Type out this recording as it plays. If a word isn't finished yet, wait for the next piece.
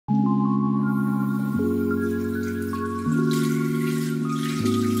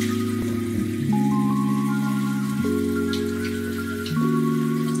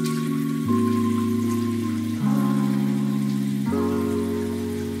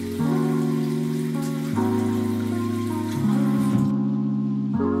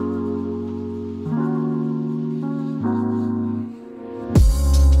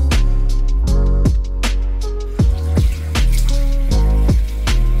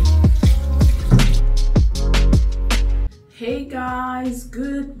guys,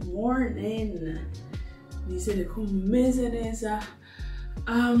 good morning. Nizere ko mumeze neza.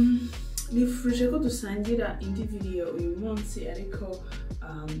 Nifuje ko dusangira indi video uyu munsi ariko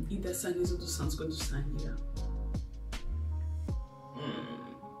idasa nkizo dusanzwe dusangira.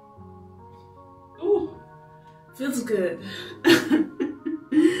 Ooh, feels good.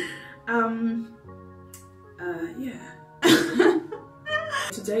 Yeah.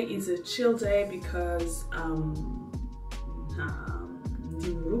 Today is a chill day because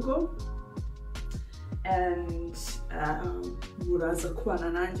Murugo and muraza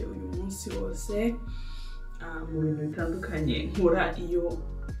kubana nanjye uyu munsi wose mu bintu bitandukanye nkora iyo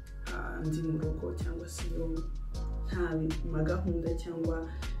ndi mu rugo cyangwa se iyo nta magahunda cyangwa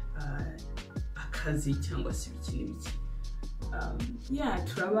akazi cyangwa se ibiki n'ibiki. Yeah,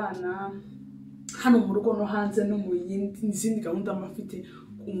 turabana hano mu rugo no hanze no mu yindi gahunda mafite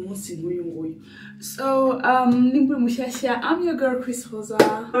umunsi nk'uyu nguyu. So nimba mushyashya, I'm your girl Hoza.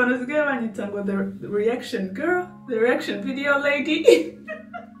 Honestly, banyita ngo the reaction girl, the reaction video lady.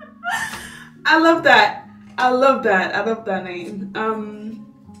 I love that. I love that name.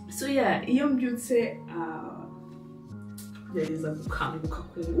 So yeah, iyo mbyutse gereza gukanguka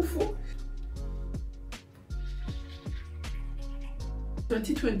ku ngufu.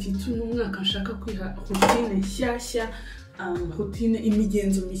 2022 n'umwaka nshaka kwiha routine nshyashya, routine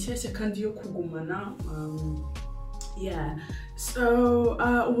imigenzo mishyashya kandi yo kugumana. Yeah, so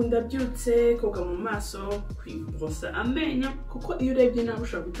ubu ndabyutse koga mu maso, kwiborosa amenyo kuko iyo urebye nawe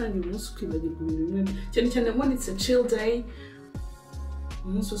ushobora gutangira umunsi ukibagirwa ibintu bimwe cyane cyane when it's a chill day.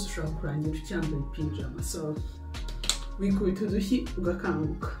 Umunsi wose ushobora kurangira ucyambaye pijama, so wikubita udushyi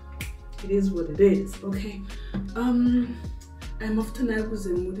ugakanguka. It is what it is, okay? I'm often naguze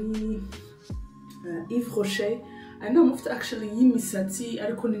muri Yves Rocher. I know I'm often actually yimisatsi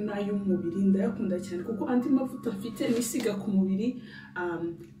ariko ni nayo mubiri ndayakunda cyane kuko andi mavuta mfite nisiga ku mubiri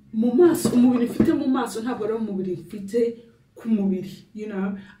mu maso. Umubiri mfite mu maso ntabwo ari umubiri mfite ku mubiri, you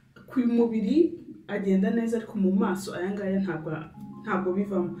know. Ku mubiri agenda neza ariko mu maso ayangaya ntabwo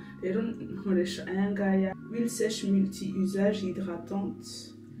bivamo. Rero nkoresha ayangaya Huile Sèche multi usage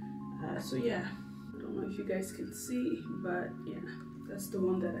hydratante. So yeah, I don't know if you guys can see, but yeah, that's the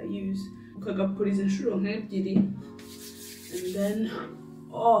one that I use. Ukagapuriza inshuro nk'ebyiri, and then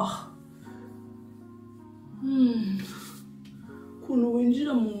kuntu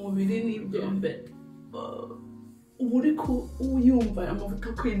winjira mu mubiri n'ibyo mbere uba uri uyumva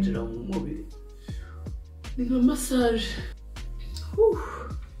amavuta kwinjira mu mubiri ni nka massage.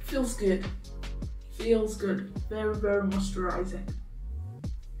 Feels good, very moisturizing.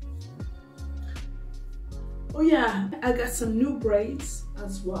 Oh yeah, I got some new braids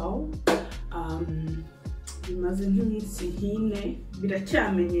as well. Bimaze nk'iminsi hine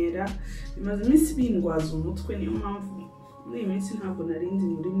biracyamenyera, bimaze iminsi bindwaza umutwe, niyo mpamvu muri iminsi ntabwo narindi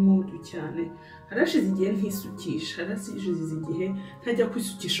muri mood cyane. Harashize igihe ntisukisha, harashize igihe ntajya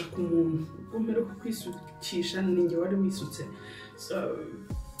kwisukisha ku muntu. Ubwo mbere ko kwisukisha ninjye wari wisutse, so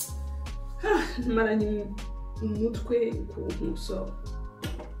maranye umutwe ku so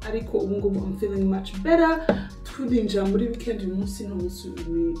ariko ubu ngubu I'm feeling much better. Twinjira muri weekend uyu munsi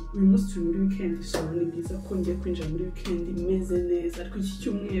muri weekend, so ni byiza ko ngiye kwinjira muri weekend meze neza, ariko iki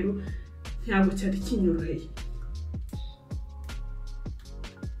cyumweru ntabwo cyari kinyoroheye.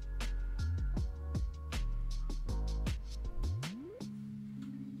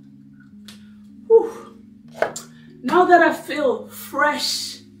 Now that I feel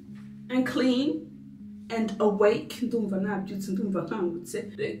fresh and clean and awake, ndumva nabyutse, ndumva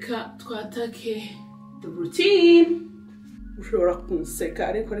nkangutse, reka twatake the routine. Ushobora kunseka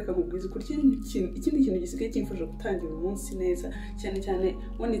ariko reka nkubwize ko ikindi kintu gisigaye kimfasha gutangira umunsi neza, cyane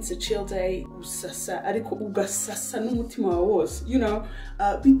when it's a chill day, usasa ariko ugasasa n'umutima wawe wose, you know.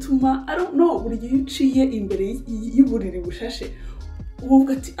 Bituma I don't know, buri gihe uciye imbere y'uburiri bushashe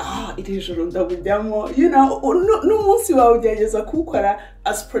uvuga ati iri joro ndabujyamo, you know. N'umunsi wawe ugerageza kuwukora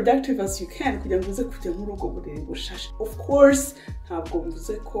as productive as you can kugira ngo uze kujya muri ubwo buriri bushashe. Of course ntabwo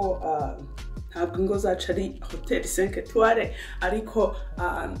mvuze ko ntabwo ingo zacu ari hotel 5 étoiles, ariko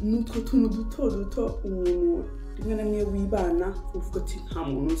n'utwo tuntu duto umuntu rimwe na rimwe wibana uvuga ati nta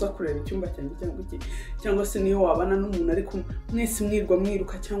muntu uza kureba icyumba cyanjye cyangwa se niyo wabana n'umuntu ariko mwese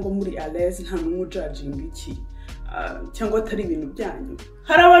mwiruka cyangwa muri à l'aise, nta n'umwe judging iki cyangwa atari ibintu byanyu.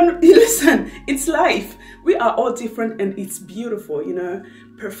 Hari abantu, listen, it's life, we are all different and it's beautiful, you know.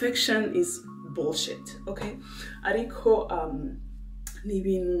 Perfection is bullshit, okay? Ariko ni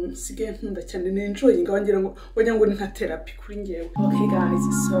ibintu nsigaye nkunda cyane, ni enjoying, wagira ngo ni nka therapy kuri njyewe. Okay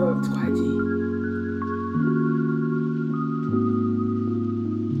guys, so twagiye.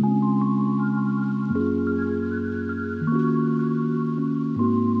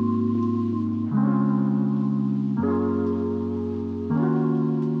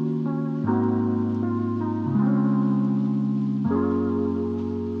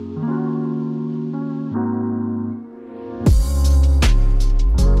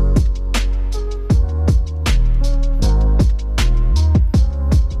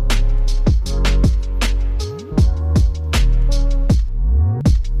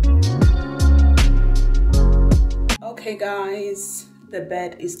 Okay guys, the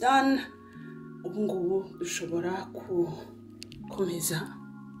bed is done. Ubungubu dushobora kukomeza.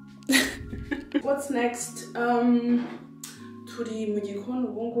 What's next? Turi mu gikoni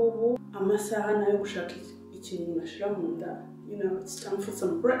ubungubu, amasaha nayo gushaka ikintu nashira mu nda. You know, it's time for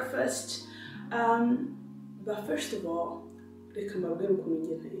some breakfast. But first of all, reka mbabwire ukuntu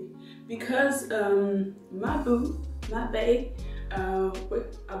ngeneye. Because my bae,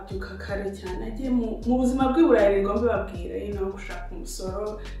 abyuka kare cyane agiye mu buzima bw'Iburayi ngo mbibabwira, you know, gushaka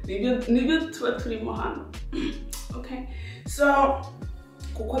umusoro nibyo tuba turimo hano. Okay, so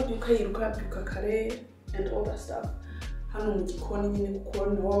kuko abyuka kare and all that stuff. Hano mu gikoni nyine kuko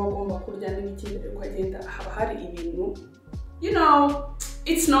niwo bagomba kurya n'ibiki mbere yuko agenda haba hari ibintu, you know,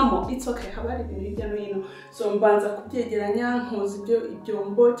 it's normal, it's okay, haba hari ibintu hirya no hino. So mbanza kubyegeranya, nkoza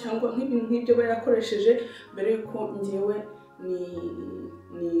ibyombo cyangwa nk'ibintu nk'ibyo barakoresheje mbere yuko ngewe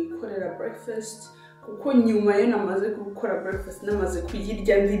ni korera breakfast, kuko nyuma yo namaze gukora breakfast namaze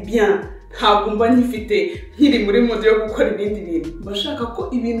kuyirya ndi bien, ntabwo mba nyifite nkiri muri mode yo gukora ibindi bintu. Bashaka ko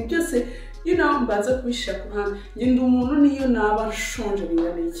ibintu byose, you know, mbanza kubishira ku ruhande. Ndi umuntu niyo naba nshonje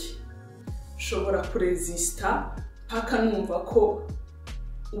bingana iki, nshobora kuresista paka numva ko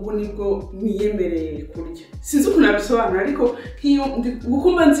ubu nibwo niyemereye kurya. Sinzi ukuntu nabisobanura, ariko nk'iyo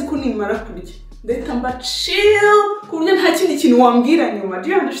gukumva nzi ko nimara kurya ndahita mba chill kuburyo nta kindi kintu wambwira nyuma. Do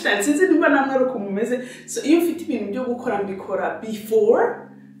you understand? Sinzi nimba namwe ari uko mumeze. So iyo ufite ibintu byo gukora mbikora before,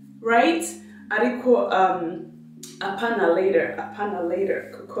 right? Ariko apana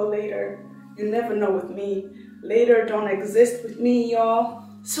later, kuko later, you never know with me. Later don't exist with me, y'all.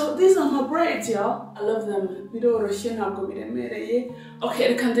 So these are my braids, y'all. I love them. Biroroshye ntabwo biremereye. Okay,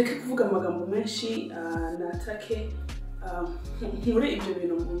 reka ndeke kuvuga amagambo menshi, natake nkure ibyo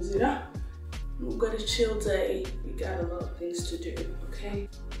bintu mu nzira. We've got a chill day. We got a lot of things to do, okay?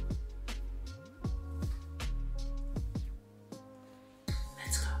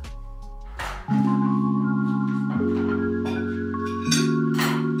 Let's go.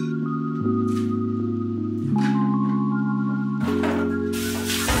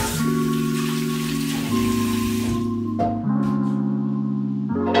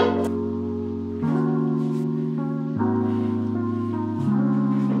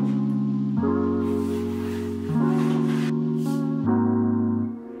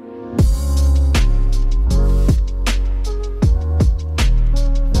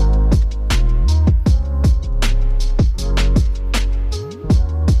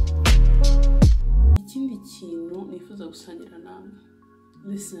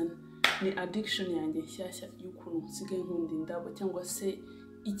 Listen, ni addiction yanjye nshyashya y'ukuntu nsigaye nkunda indabo cyangwa se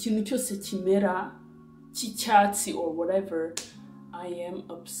ikintu cyose kimera cy'icyatsi or whatever. I am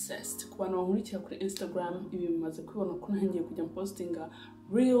obsessed. Ku bantu bankurikira kuri Instagram ibi bimaze kubona ko ntangiye kujya postinga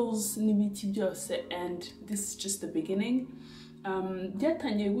reels n'ibiki byose, and this is just the beginning.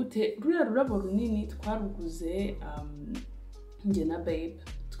 Byatangiye gute? Ruriya rurabo runini twaruguze njye na babe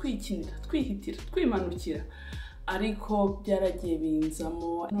twikinira, twihitira, twimanukira, ariko byaragiye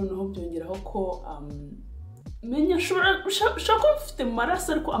binzamo. Noneho byongeraho ko menya ushobora ufite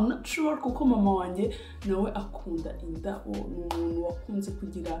maraso, ariko I'm not sure kuko mama wanjye nawe akunda indabo. Ni umuntu wakunze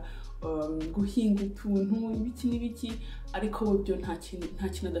kugira guhinga utuntu ibiki n'ibiki, ariko we byo nta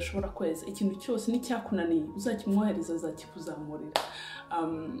kintu adashobora kweza. Ikintu cyose n'icyakunaniye uzakimwohereza azakikuzamurira.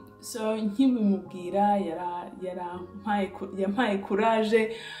 So nkibimubwira yampaye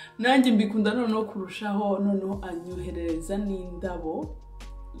courage, nanjye mbikunda noneho kurushaho. Noneho anyohereza n'indabo.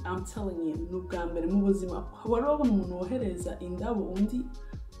 I'm telling you, n'ubwa mbere mu buzima wari wabona umuntu wohereza indabo undi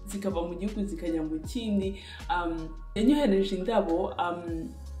zikava mu gihugu zikajya mu kindi. Yanyohereje indabo,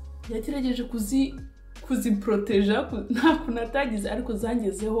 yagerageje kuziproteja, nta kuntu atagize, ariko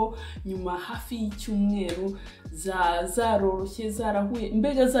zangezeho nyuma hafi y'icyumweru, zaroroshye, zarahuye,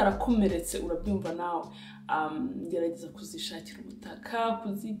 mbega zarakomeretse, urabyumva nawe. Ngerageza kuzishakira ubutaka,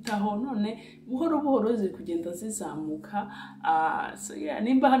 kuzitaho, none buhoro buhoro ziri kugenda zizamuka. So yeah,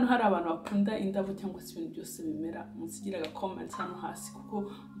 nimba hano hari abantu bakunda indabo cyangwa se ibintu byose bimera, munsigiraga comment hano hasi,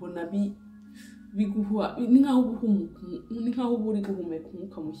 kuko mbona biguha ni nkaho buri guhumeka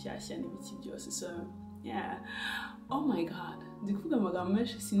umwuka mushyashya n'ibiki byose. So yeah, oh my god, ndi kuvuga amagambo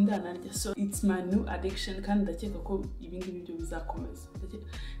menshi sindanarya. So it's my new addiction, kandi ndakeka ko ibingibi byo bizakomeza.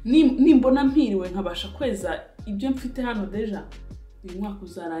 Nimbona mpiriwe nkabasha kweza ibyo mfite hano deja, uyu mwaka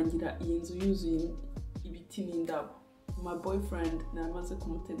uzarangira iyi nzu yuzuye ibiti n'indabo. My boyfriend namaze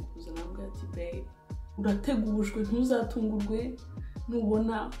kumuteguza, nambwira ati babe, urategujwe, ntuzatungurwe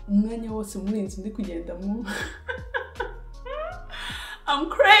nubona umwanya wose muri inzu ndi kugenda mu I'm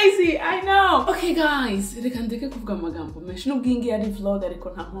crazy, I know. Okay guys, reka ndeke kuvuga amagambo menshi. Nubwo iyi ngiyi ari vlog, ariko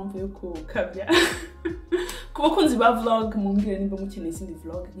nta mpamvu yo kukabya. ku bakunzi ba vlog mumbwire niba mukeneye izindi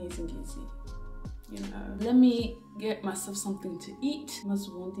vlog nk'izi ngizi. You know, let me get myself something to eat. Maze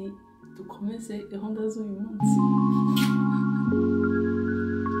ubundi dukomeze gahunda z'uyu munsi.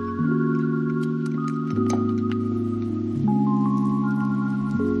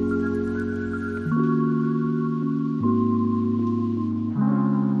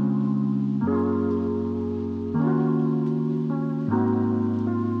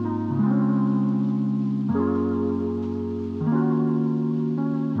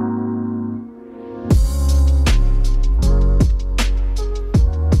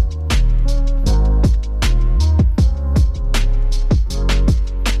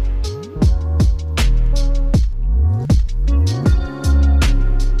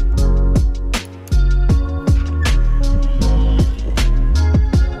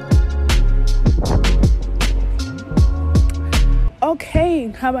 Okay,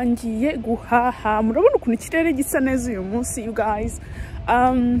 nkaba ngiye guhaha. Murabona ukuntu ikirere gisa neza uyu munsi, you guys.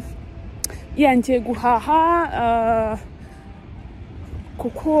 Ngiye guhaha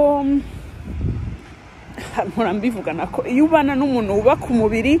kuko murambivuga nako iyo ubana n'umuntu wubaka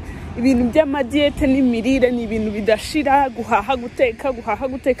umubiri, ibintu by'amadiete n'imirire ni ibintu bidashira. Guhaha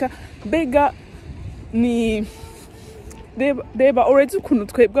guteka bega ni reba already ukuntu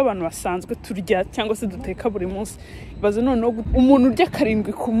twebwe abantu basanzwe turya cyangwa se duteka buri munsi. Bazo none umuntu urya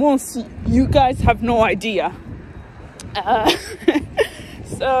karindwi ku munsi, you guys have no idea.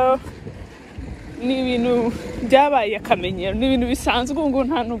 So ni ibintu byabaye akamenyero, ni ibintu bisanzwe ngo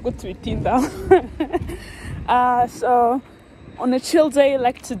nta nubwo tubitinda. So on a chill day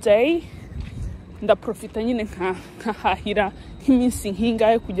like today, ndaprofita nyine nkahahira nk'iminsi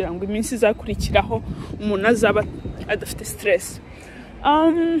nkingaye kugira ngo iminsi izakurikiraho umuntu azaba adafite stress.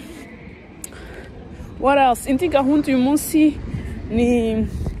 What else? Indi gahunda uyu munsi ni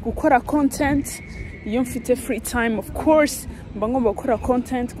gukora content. Iyo mfite free time, of course mba ngomba gukora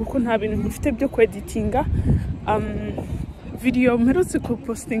content kuko nta bintu nkifite byo kweditinga. Video mperutse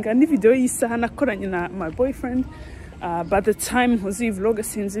kupostinga ni video y'isaha nakoranye na my boyfriend. By the time nkoze vlog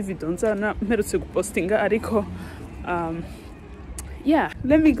sinzi video nzana mperutse kupostinga, ariko yeah,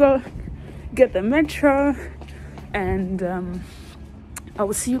 let me go get the metro and I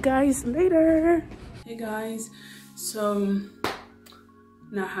will see you guys later. Hey guys, so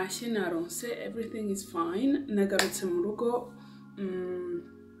nahashye naronse, everything is fine. Nagarutse mu rugo.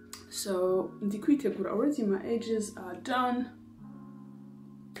 So ndi kwitegura, already my edges are done.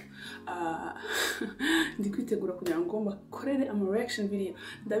 Ndi kwitegura kugira ngo mbakorere ama reaction video.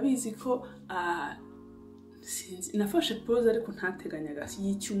 Ndabizi ko sinzi nafashe pause ariko ntateganyaga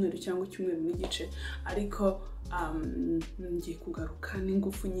y'icyumweru cyangwa icyumweru n'igice, ariko ngiye kugaruka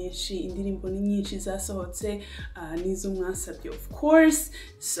n'ingufu nyinshi. Indirimbo ni nyinshi zasohotse nizo mwasabye, of course.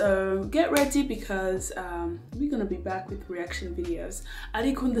 So get ready because we're gonna be back with reaction videos.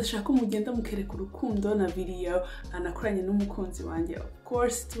 Ariko ndashaka umugenda mukereka urukundo na video nakoranye n'umukunzi wanjye, of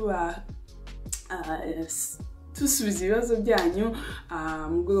course, tusubiza ibibazo byanyu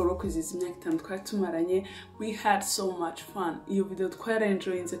mu rwego rwo kwizihiza imyaka 5 twari tumaranye. We had so much fun. Iyo video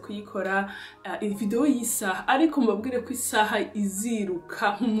twaraenjoyinze kuyikora, video y'isaha, ariko mbabwire ko isaha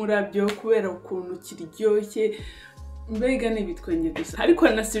iziruka nk'umurabyo kubera ukuntu kiryoshye. Mbega n'ibitwenge gusa, ariko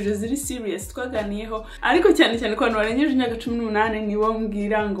na sije ziri serious twaganiyeho, ariko cyane cyane ko abantu barengeje imyaka 18 nibo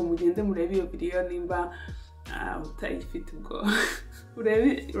mbwira ngo mugende murebe iyo video nimba utayifite ubwo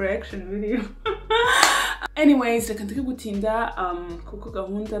urebe reaction video. Anyways, reka ndeke gutinda kuko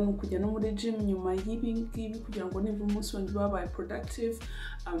gahunda no kujya no muri gym nyuma y'ibi ngibi kugira ngo nimba umunsi wanjye wabaye productive.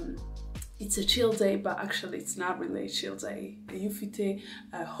 It's a chill day, but actually it's not really a chill day. Iyo ufite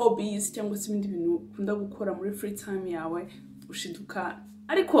hobbies cyangwa se ibindi bintu ukunda gukora muri free time yawe, ushiduka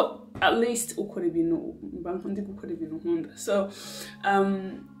ariko at least ukora ibintu mba ndi gukora ibintu nkunda. So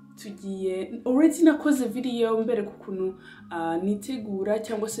tugiye already nakoze video mbere kukuntu nitegura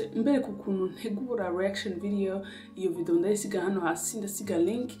cyangwa se mbere kukuntu ntegura reaction video. Iyo video ndayisiga hano hasi, ndasiga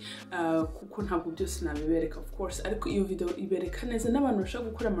link kuko ntabwo byose nabibereka, of course, ariko iyo video ibereka neza n'abantu bashaka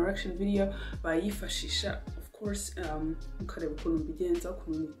gukora ama reaction video bayifashisha, of course. Mukareba ukuntu mbigenza,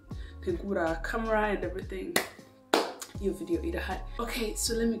 ukuntu ntegura camera and everything. Your video irahari. Okay,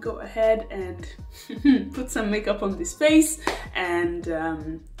 so let me go ahead and put some makeup on this face and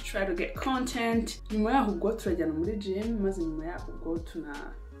try to get content. Nyuma yaho ubwo turajyana muri gym, maze nyuma yaho ubwo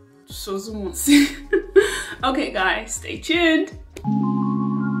dusoza umunsi. Okay guys, stay tuned.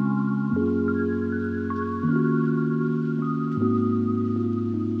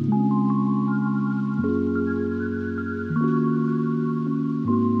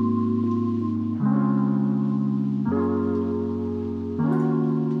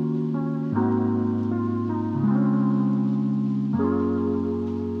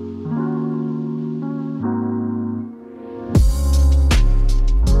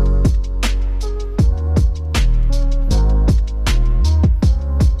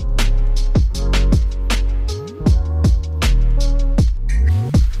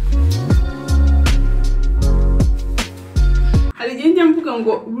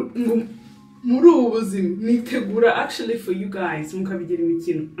 ubuzima nitegura actually for you guys mukabigira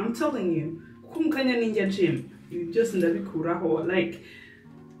imikino. I'm telling you kuko mukanya ninjya gym ibi byose ndabikuraho like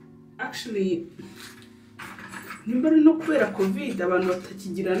actually nimbari no kubera covid abantu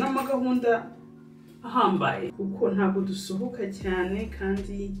batakigira n'amagahunda ahambaye kuko ntabwo dusohoka cyane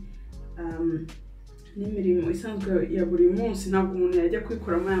kandi n'imirimo isanzwe ya buri munsi ntabwo umuntu yajya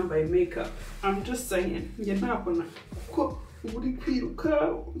kwikoramo yambaye makeup. I'm just saying nge ntabona kuko uri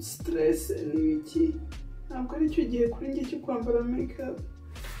kwiruka stress n'ibiki ntabwo ari cyo gihe kuri nge cyo kwambara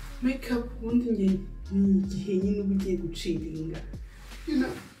makeup ubundi nge ni igihe nyine uba ugiye guciringa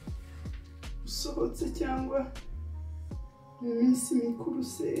usohotse cyangwa mu minsi mikuru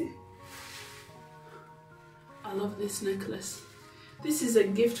se. I love this necklace. This is a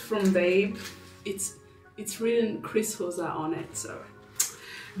gift from Babe. It's written Chris Hoza on it, so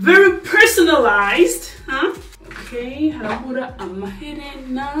very personalized, huh? Okay, harabura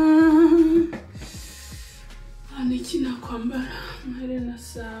amaherena. Aniki nakwambara amaherena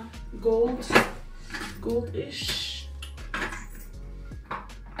sa goldish.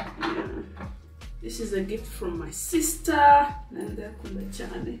 Yeah. This is a gift from my sister. Ndakunda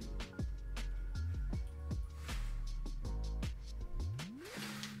cyane.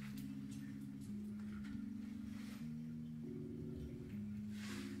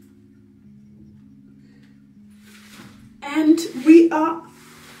 And we are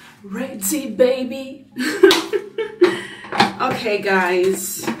ready, baby. Okay,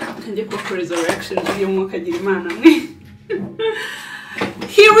 guys.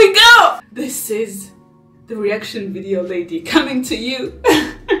 Here we go. This is the reaction video, lady, coming to you.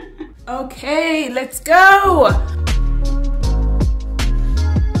 Okay, let's go.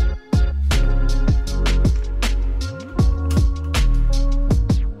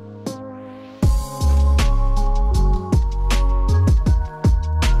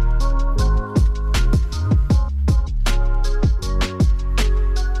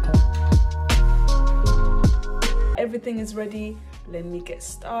 Everything is ready. Let me get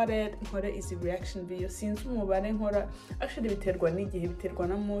started. Nkora easy reaction video. Since umubare nkora actually biterwa n'igihe, biterwa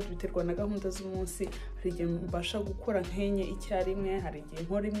na mood, biterwa na gahunda z'umunsi. Hari igihe mbasha gukora nkenye icyarimwe, hari igihe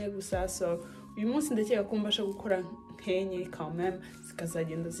nkora imwe gusa. So uyu munsi ndakeka ko mbasha gukora nkenye quand même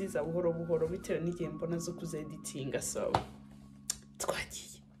zikazagenda ziza buhoro buhoro bitewe n'igihe mbona zo kuzeditinga. So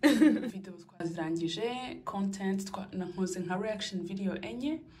twagiye. Video twazirangije, content nakoze nka reaction video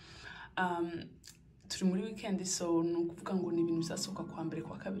enye. Turi muri weekend, so nukuvuga ngo ni ibintu bizasohoka kwa mbere,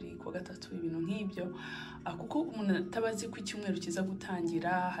 kwa kabiri, kwa gatatu, ibintu nk'ibyo. Kuko umuntu atabazi ko icyumweru kiza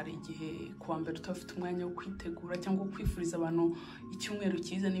gutangira, hari igihe kwa mbere utafite umwanya wo kwitegura cyangwa kwifuriza abantu icyumweru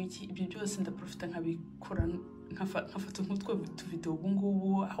kiza n'ibiki. Ibyo byose ndaprofita nkabikora nkafata nk'utwo video ubu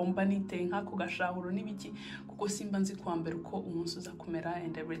ngubu aho mba niteye nk'ako gashahuro n'ibiki, kuko simba nzi kwa mbere uko umunsi uza kumera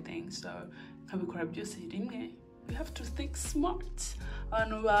and everything. So nkabikora byose rimwe. We have to think smart.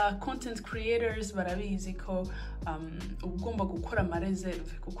 Content creators barabizi ko ugomba gukora ama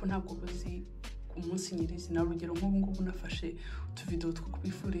reserve kuko ntabwo buzi umunsi nyirizina. Urugero nk'ubu ngubu nafashe utuvideo two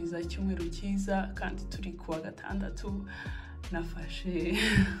kubifuriza icyumweru cyiza kandi turi kuwa gatandatu. Nafashe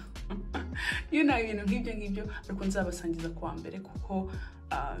ibintu nk'ibyo ariko nzabasangiza kuwa mbere kuko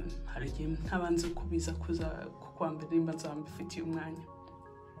hari igihe ntabanze kubiza kuza kuwa mbere nimba nzambifitiye umwanya.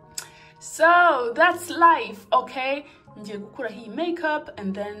 So that's life, okay? Ngiye gukura hii makeup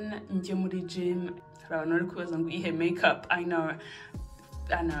and then ngiye muri gym. Abantu bari kubaza ngo ihe makeup. I know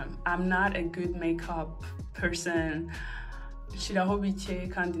I'm not a good makeup person. Shiraho bike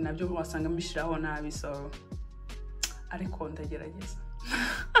kandi nabyo wasanga mbishiraho nabi, so ariko ndagerageza.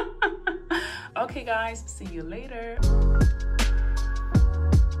 Okay guys, see you later.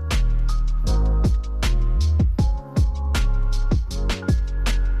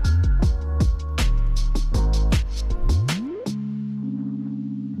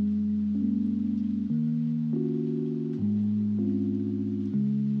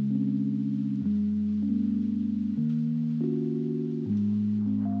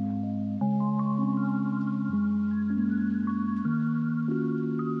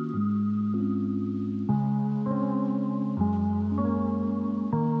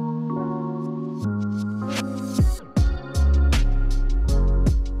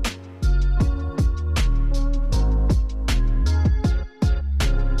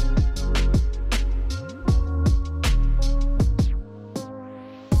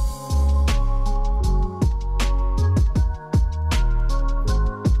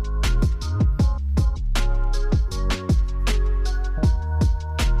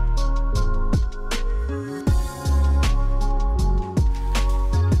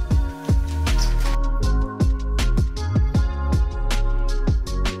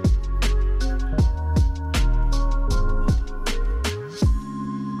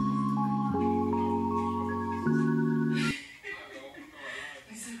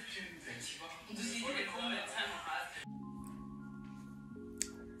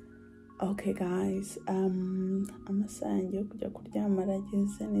 Okay guys, amasaha ngiye kujya kuryama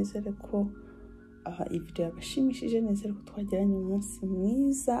arageze. Nizere ko iyi video yabashimishije, nizere ko twagiranye umunsi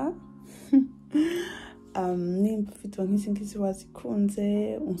mwiza. Nimba ufite nk'izi ngizi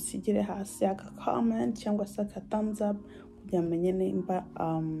wazikunze, unsigire hasi aka comment cyangwa se aka thumbs up kugira menye nimba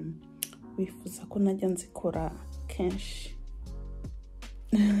wifuza ko najya nzikora kenshi.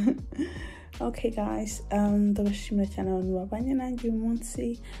 Okay guys, ndabashimira cyane abantu babanye nanjye uyu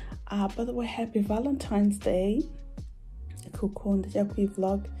munsi. By the way, happy Valentine's Day. Kuko ndajya kuri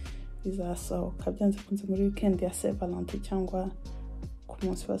vlog izasohoka byanze kunze muri weekend ya Saint Valentin cyangwa ku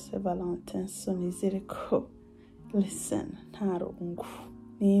munsi wa Saint Valentin. So nizere ko listen, nta rungu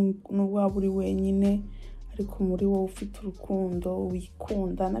nubwo waba uri wenyine, ariko muri wowe ufite urukundo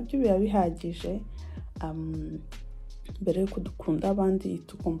wikunda, nabyo biba bihagije. Mbere yuko dukunda abandi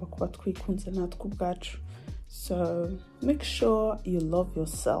tugomba kuba twikunze natwe ubwacu. So make sure you love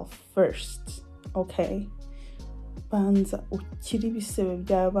yourself first, okay? Banza ukiri ibisebe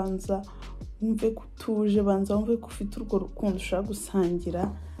byawe, banza wumve ko utuje, banza wumve ko ufite urwo rukundo ushaka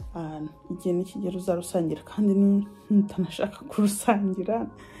gusangira. Igihe nikigero uzarusangira, kandi nutanashaka kurusangira,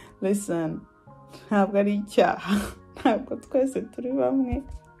 listen, ntabwo ari icyaha, ntabwo twese turi bamwe.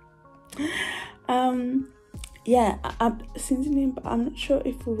 Yeah, I'm not sure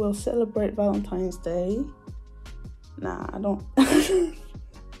if we will celebrate Valentine's Day. Nah, I don't.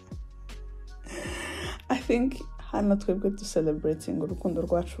 I think I'm not going to celebrating urukundo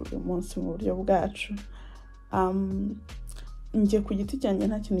rwacu uyu munsi mu buryo bwacu. Ngiye ku giti cyanjye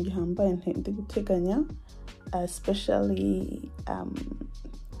nta kintu gihambaye ndi guteganya, especially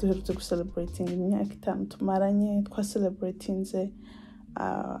duherutse celebrating imyaka 5 tumaranye, celebratinze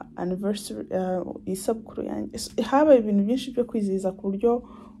anniversary, isabukuru yanjye. Habaye ibintu byinshi byo kwizihiza ku buryo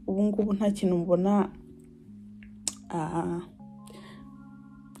ubu ngubu nta kintu mbona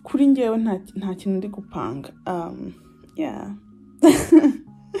kuri njyewe, nta kintu ndi gupanga. Yeah.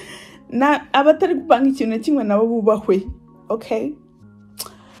 Abatari gupanga ikintu kimwe nabo bubahwe, okay?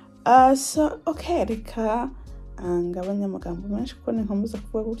 So okay, reka ngabanya amagambo menshi kuko ninkomeza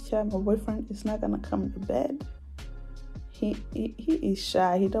kuvuga gutya. My boyfriend is not gonna come to bed. He is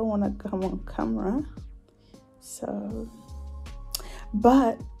shy. He don't want to come on camera. So,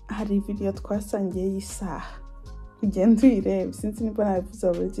 but hari video twasangiye y'isaha. Kugenda uyirebe, sinzi niba nabivuze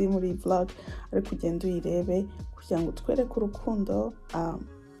abari muri vlog, ari kugenda uyirebe kugira ngo twereke urukundo.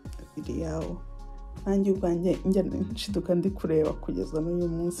 Video nanjye ubwanjye njya nshiduka ndi kureba kugeza n'uyu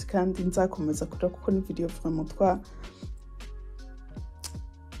munsi, kandi nzakomeza kureba kuko ni video vraiment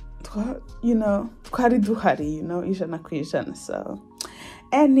twari duhari, ijana ku ijana. So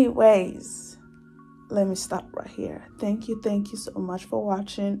anyways, let me stop right here. Thank you so much for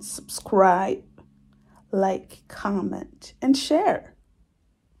watching. Subscribe, like, comment, and share.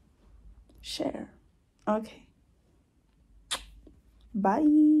 Okay,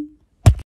 bye.